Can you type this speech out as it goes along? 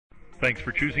Thanks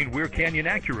for choosing Weir Canyon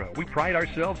Acura. We pride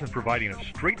ourselves in providing a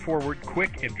straightforward,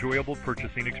 quick, enjoyable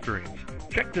purchasing experience.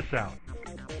 Check this out.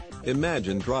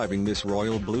 Imagine driving this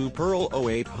royal blue pearl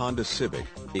 '08 Honda Civic,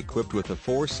 equipped with a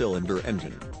 4-cylinder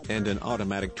engine and an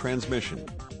automatic transmission.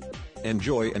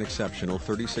 Enjoy an exceptional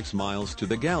 36 miles to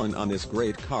the gallon on this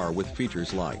great car with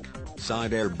features like side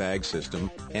airbag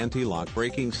system, anti-lock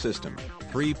braking system,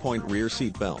 3-point rear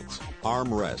seat belts,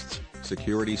 armrests,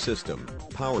 security system,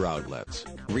 power outlets,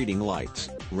 reading lights,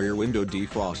 rear window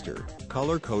defroster,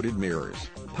 color-coded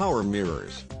mirrors, power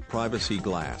mirrors, privacy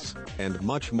glass, and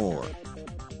much more.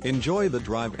 Enjoy the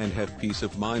drive and have peace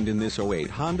of mind in this '08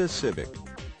 Honda Civic.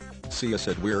 See us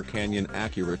at Weir Canyon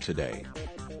Acura today.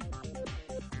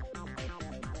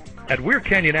 At Weir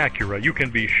Canyon Acura, you can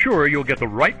be sure you'll get the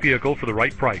right vehicle for the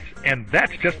right price, and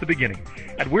that's just the beginning.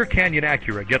 At Weir Canyon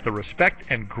Acura, get the respect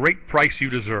and great price you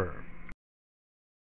deserve.